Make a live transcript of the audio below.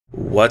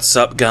What's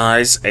up,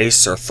 guys?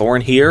 Acer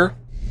Thorn here,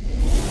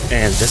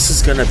 and this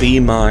is gonna be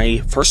my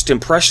first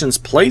impressions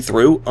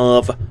playthrough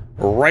of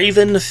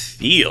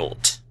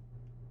Ravenfield.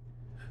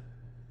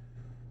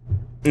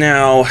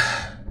 Now,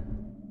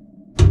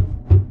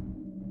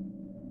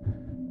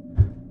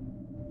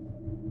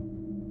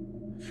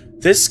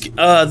 this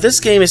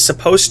game is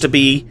supposed to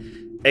be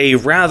a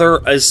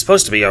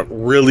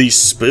really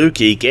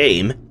spooky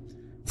game,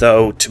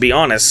 though to be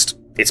honest,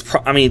 it's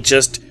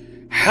just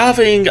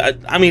having,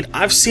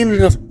 I've seen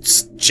enough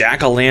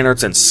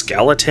jack-o'-lanterns and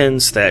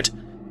skeletons that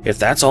if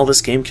that's all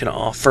this game can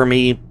offer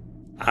me,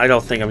 I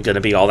don't think I'm going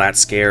to be all that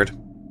scared.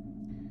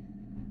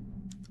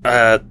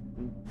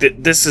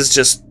 This is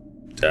just,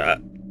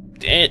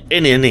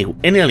 in any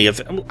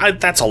event,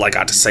 that's all I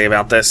got to say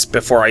about this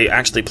before I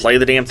actually play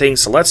the damn thing,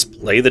 so let's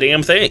play the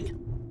damn thing.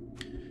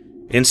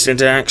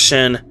 Instant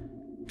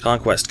action,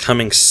 conquest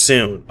coming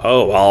soon.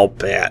 Oh, I'll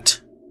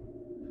bet.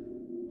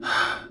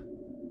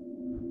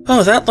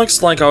 Oh, that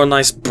looks like a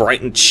nice,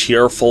 bright and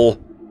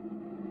cheerful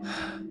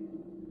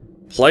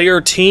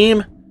player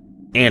team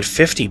and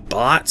 50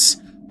 bots.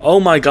 Oh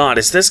my god,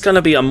 is this going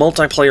to be a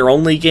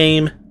multiplayer-only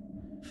game?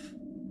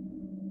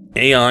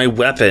 AI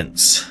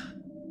weapons.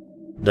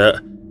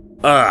 A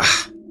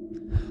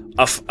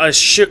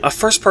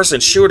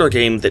first-person shooter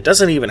game that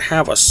doesn't even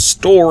have a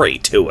story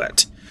to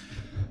it.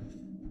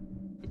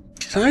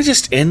 Can I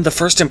just end the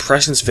first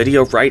impressions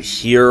video right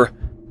here?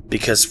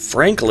 Because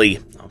frankly,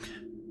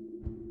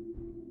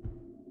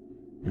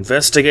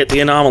 investigate the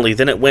anomaly,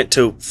 then it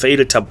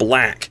faded to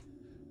black.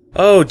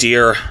 Oh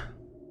dear.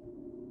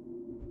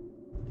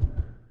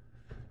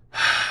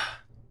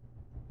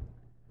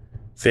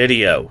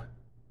 Video.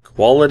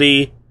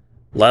 Quality.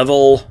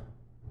 Level.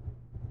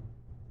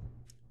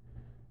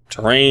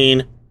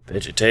 Terrain.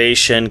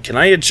 Vegetation. Can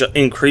I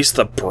increase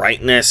the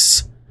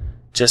brightness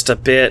just a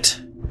bit?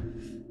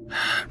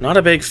 Not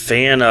a big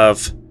fan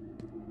of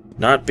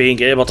not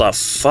being able to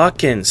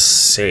fucking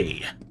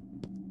see.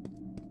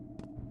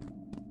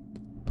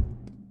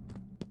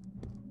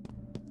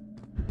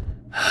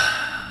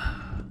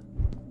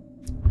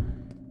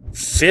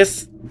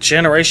 Fifth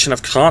generation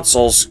of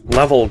consoles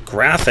level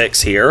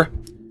graphics here.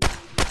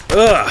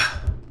 Ugh.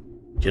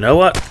 You know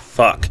what?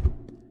 Fuck.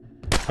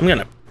 I'm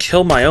gonna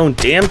kill my own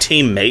damn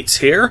teammates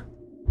here.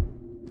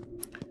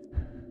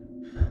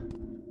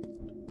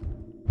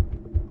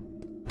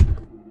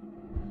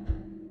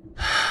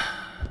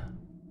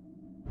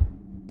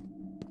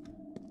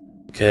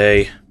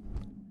 Okay.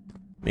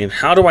 I mean,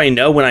 how do I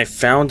know when I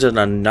found an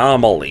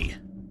anomaly?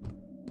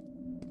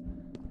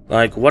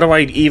 Like, what do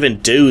I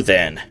even do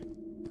then?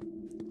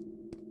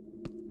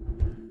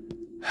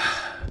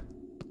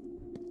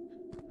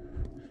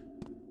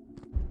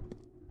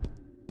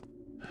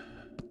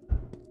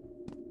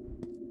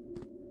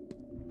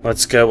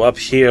 Let's go up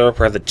here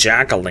where the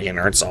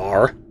jack-o'-lanterns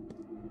are.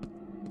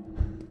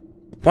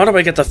 Why do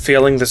I get the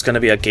feeling there's going to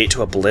be a gate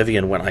to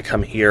oblivion when I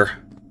come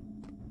here?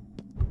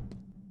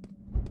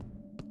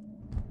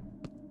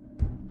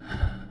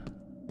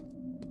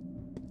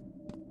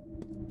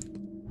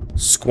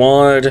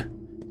 Squad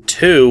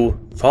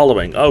 2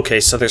 following. Okay,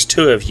 so there's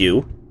 2 of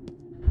you.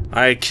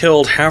 I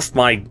killed half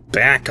my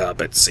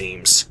backup, it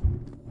seems.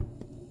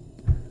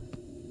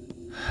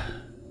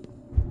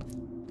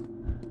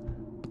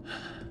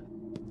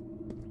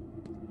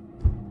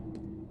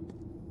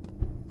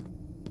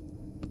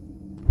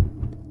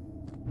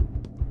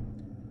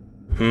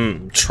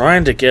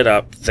 Trying to get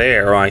up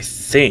there, I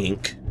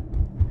think.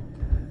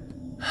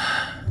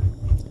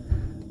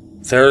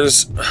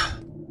 There's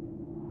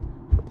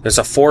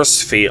a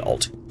force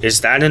field.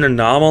 Is that an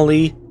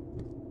anomaly?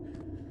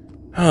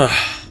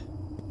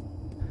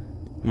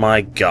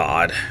 My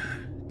god.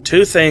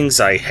 2 things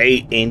I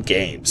hate in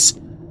games.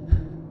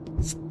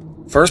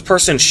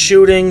 First-person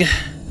shooting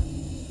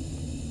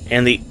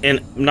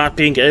and not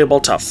being able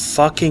to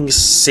fucking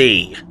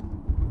see.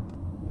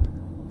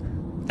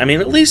 I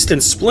mean, at least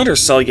in Splinter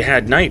Cell you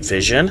had night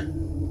vision.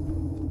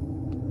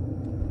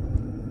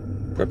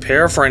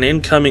 Prepare for an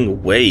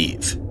incoming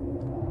wave.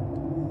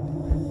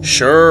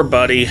 Sure,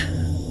 buddy.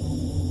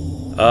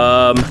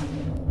 I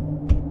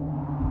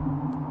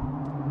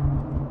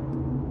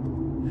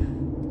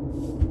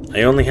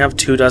only have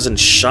 24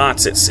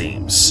 shots, it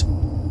seems.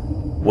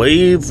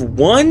 Wave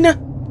 1?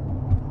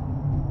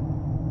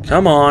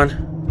 Come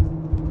on.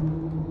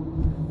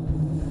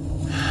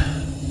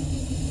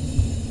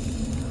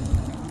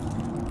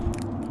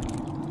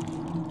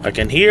 I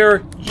can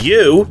hear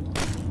you.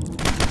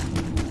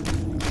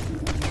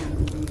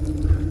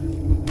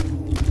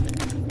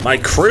 My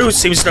crew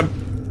seems to...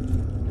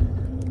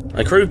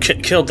 My crew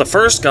killed the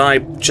first guy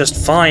just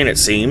fine, it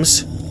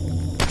seems.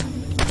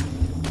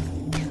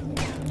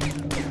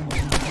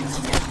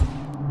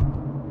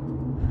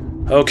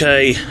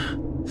 Okay,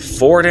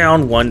 4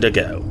 down, 1 to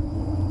go.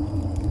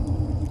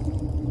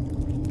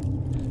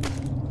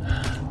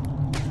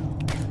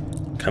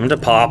 Come to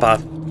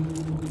Papa.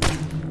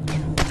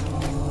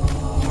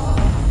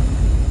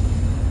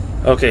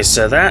 Okay,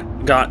 so that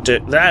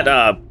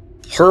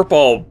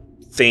purple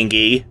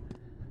thingy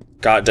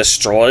got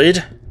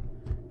destroyed.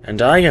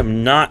 And I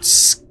am not...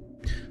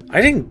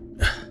 I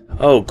didn't...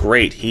 Oh,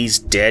 great. He's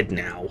dead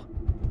now.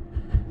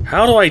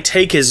 How do I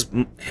take his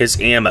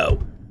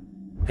ammo?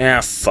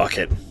 Ah, fuck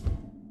it.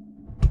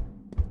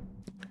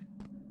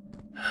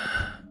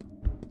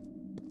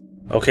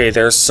 Okay,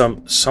 there's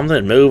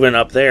something moving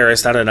up there.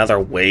 Is that another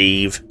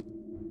wave?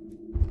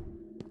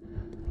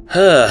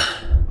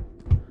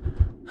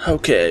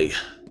 Okay.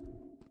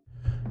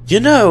 You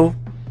know,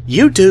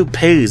 YouTube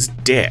pays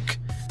dick.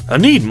 I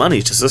need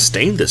money to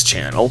sustain this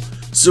channel,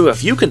 so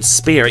if you can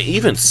spare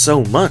even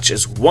so much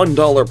as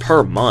 $1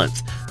 per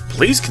month,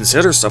 please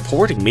consider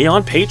supporting me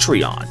on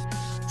Patreon.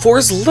 For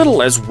as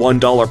little as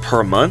 $1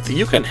 per month,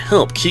 you can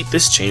help keep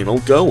this channel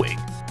going.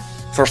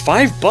 For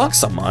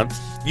 $5 a month,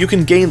 you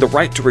can gain the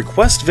right to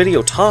request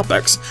video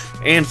topics,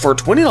 and for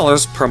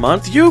 $20 per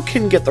month, you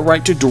can get the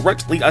right to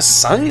directly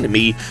assign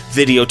me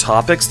video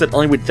topics that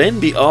I would then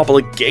be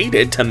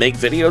obligated to make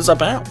videos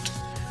about.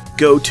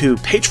 Go to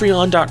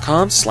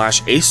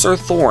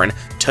patreon.com/acerthorn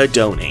to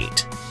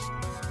donate.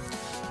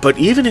 But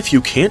even if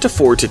you can't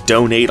afford to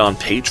donate on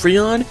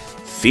Patreon,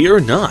 fear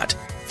not.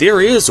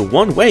 There is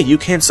one way you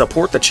can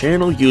support the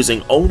channel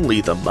using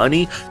only the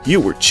money you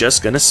were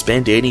just gonna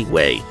spend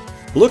anyway.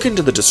 Look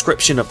into the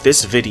description of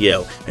this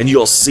video and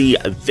you'll see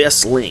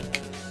this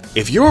link.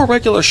 If you're a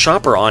regular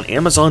shopper on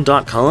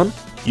Amazon.com,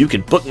 you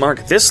can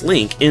bookmark this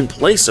link in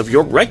place of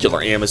your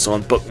regular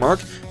Amazon bookmark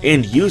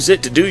and use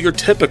it to do your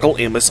typical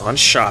Amazon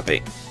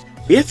shopping.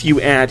 If you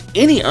add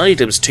any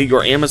items to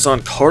your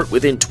Amazon cart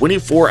within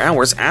 24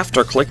 hours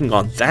after clicking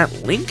on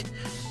that link,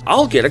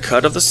 I'll get a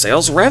cut of the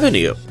sales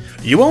revenue.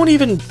 You won't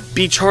even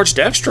be charged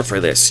extra for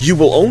this. You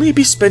will only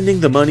be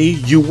spending the money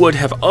you would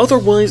have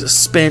otherwise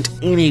spent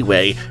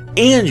anyway,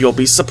 and you'll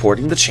be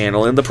supporting the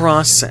channel in the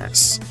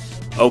process.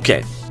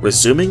 Okay,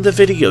 resuming the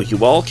video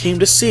you all came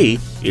to see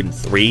in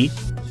 3,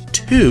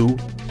 2,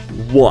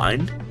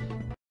 1...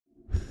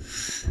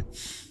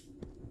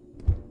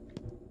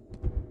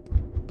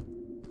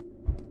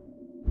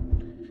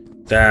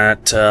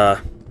 That,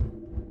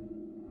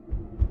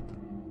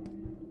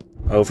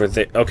 over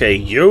there. Okay,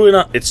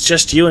 it's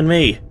just you and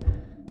me.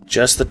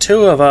 Just the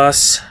two of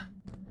us.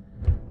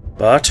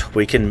 But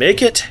we can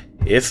make it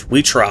if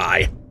we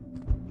try.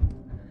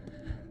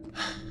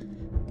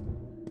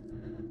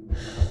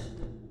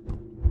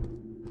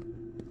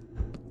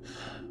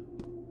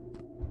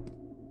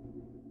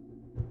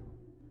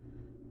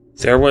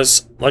 There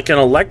was like an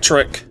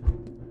electric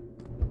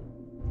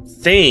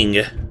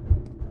thing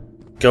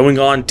going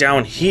on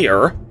down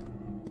here.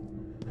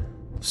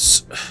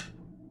 So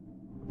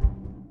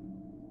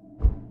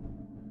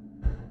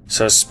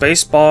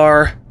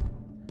spacebar.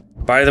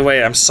 By the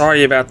way, I'm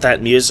sorry about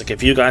that music.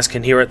 If you guys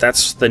can hear it,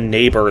 that's the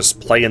neighbors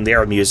playing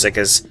their music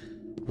as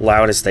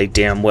loud as they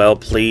damn well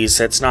please.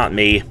 It's not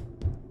me.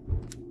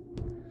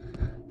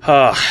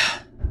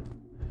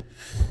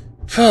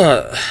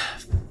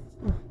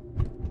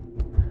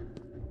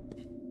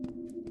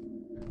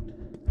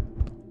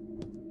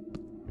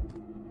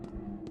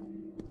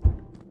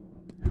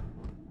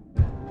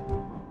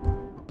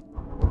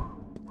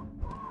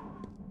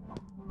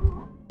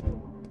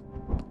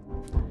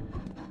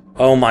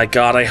 Oh my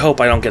god, I hope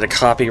I don't get a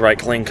copyright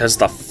claim, because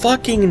the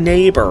fucking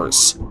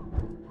neighbors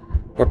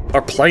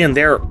are playing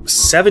their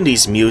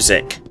 70s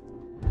music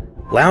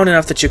loud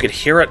enough that you could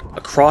hear it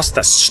across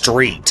the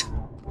street.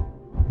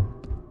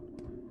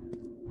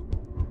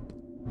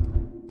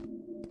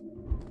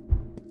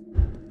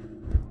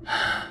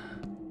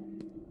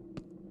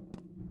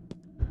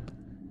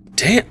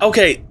 Damn,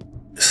 okay,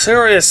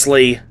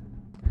 seriously,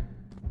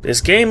 this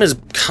game is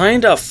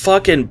kinda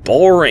fucking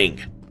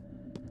boring.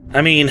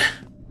 I mean...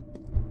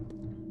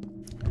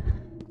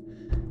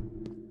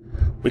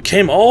 we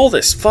came all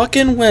this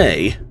fucking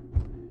way.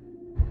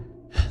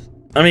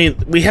 I mean,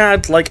 we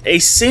had like a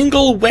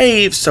single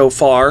wave so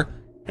far,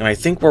 and I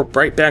think we're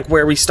right back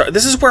where we started.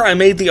 This is where I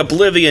made the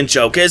Oblivion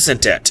joke,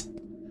 isn't it?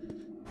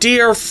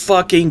 Dear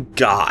fucking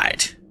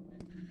God.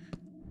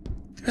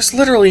 There's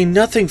literally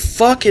nothing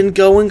fucking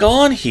going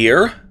on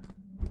here.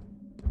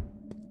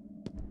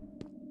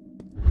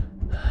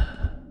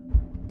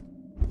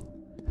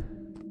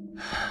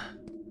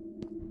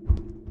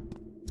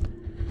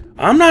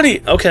 I'm not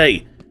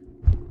okay.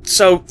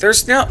 So,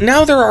 there's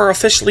now there are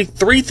officially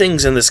 3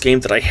 things in this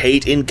game that I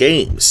hate in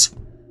games.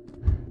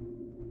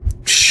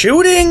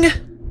 Shooting,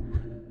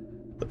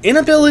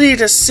 inability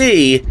to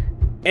see,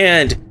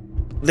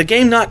 and the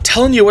game not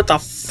telling you what the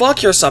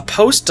fuck you're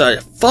supposed to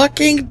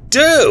fucking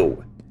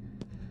do.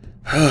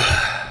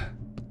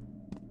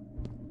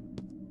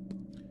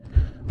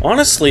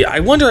 Honestly,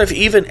 I wonder if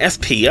even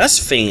FPS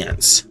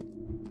fans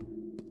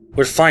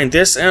would find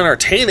this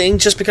entertaining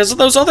just because of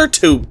those other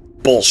 2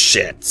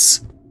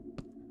 bullshits.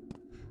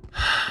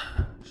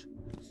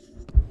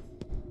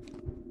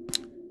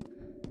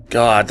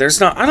 God,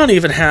 I don't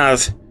even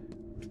have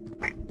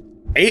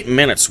 8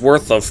 minutes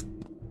worth of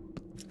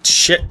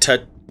shit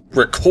to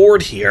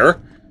record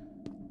here.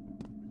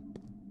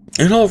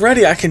 And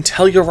already I can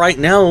tell you right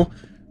now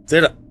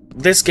that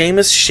this game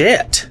is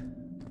shit.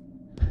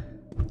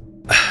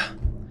 I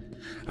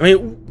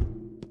mean,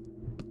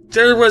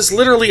 there was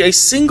literally a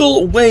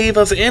single wave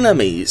of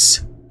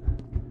enemies.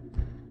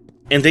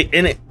 And they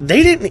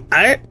didn't.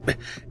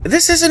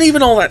 This isn't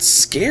even all that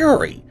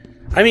scary.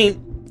 I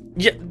mean,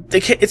 yeah,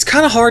 it's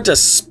kind of hard to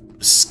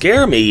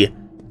scare me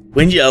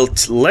when you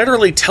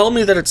literally tell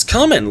me that it's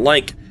coming.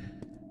 Like,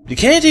 you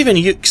can't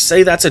even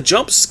say that's a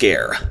jump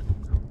scare.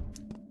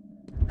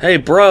 Hey,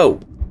 bro.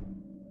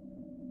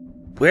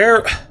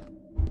 Where?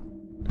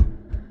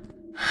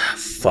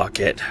 Fuck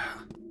it.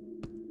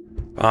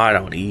 I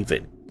don't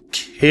even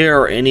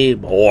care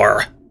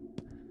anymore.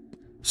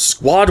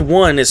 Squad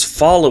 1 is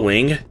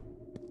following. It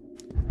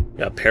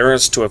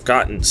appears to have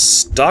gotten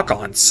stuck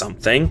on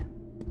something.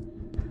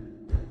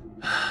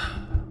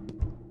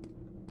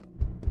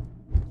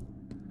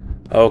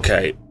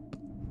 Okay.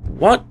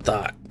 What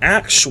the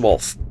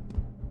actual...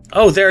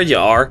 Oh, there you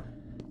are.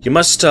 You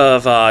must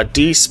have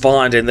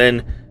despawned and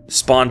then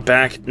spawned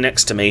back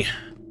next to me.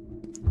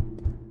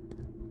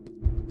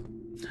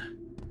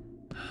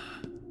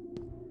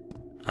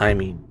 I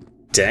mean,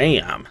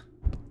 damn.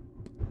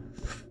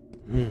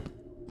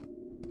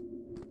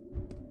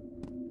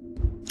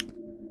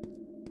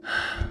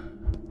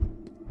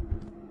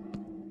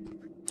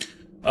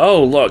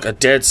 Oh, look, a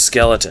dead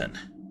skeleton.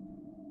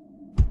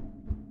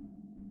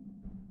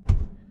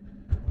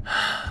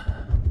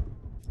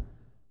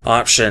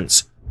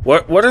 Options.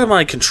 What are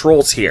my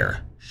controls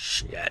here?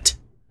 Shit.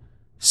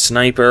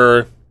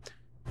 Sniper,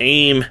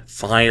 aim,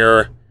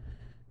 fire,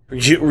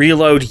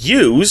 reload,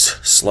 use,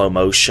 slow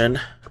motion.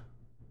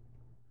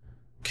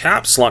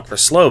 Caps lock for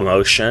slow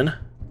motion.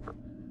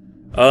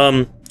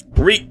 Was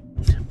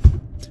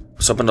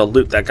hoping to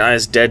loot that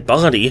guy's dead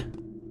body.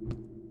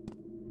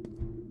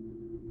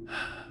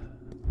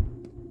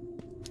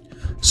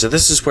 So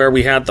this is where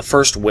we had the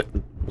first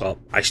well,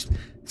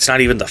 it's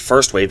not even the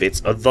first wave,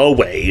 it's the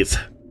wave.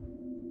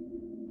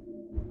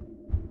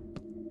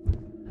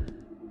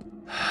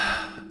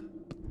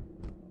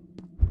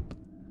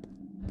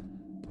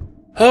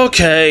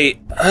 Okay,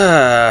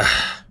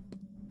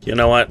 you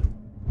know what?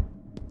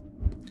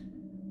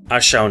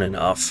 I've shown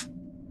enough.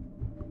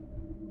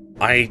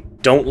 I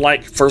don't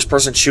like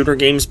first-person shooter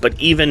games, but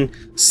even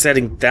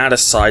setting that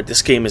aside,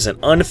 this game is an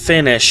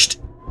unfinished,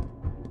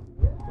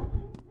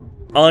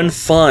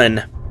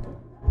 unfun,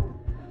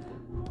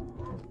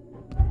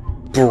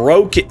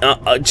 broken,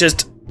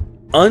 just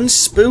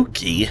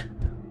unspooky,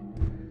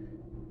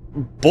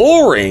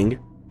 boring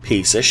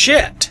piece of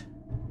shit.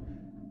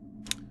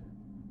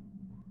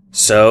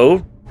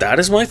 So, that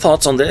is my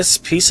thoughts on this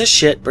piece of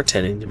shit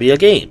pretending to be a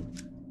game.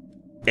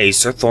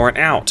 Acer Thorn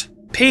out.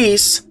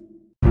 Peace!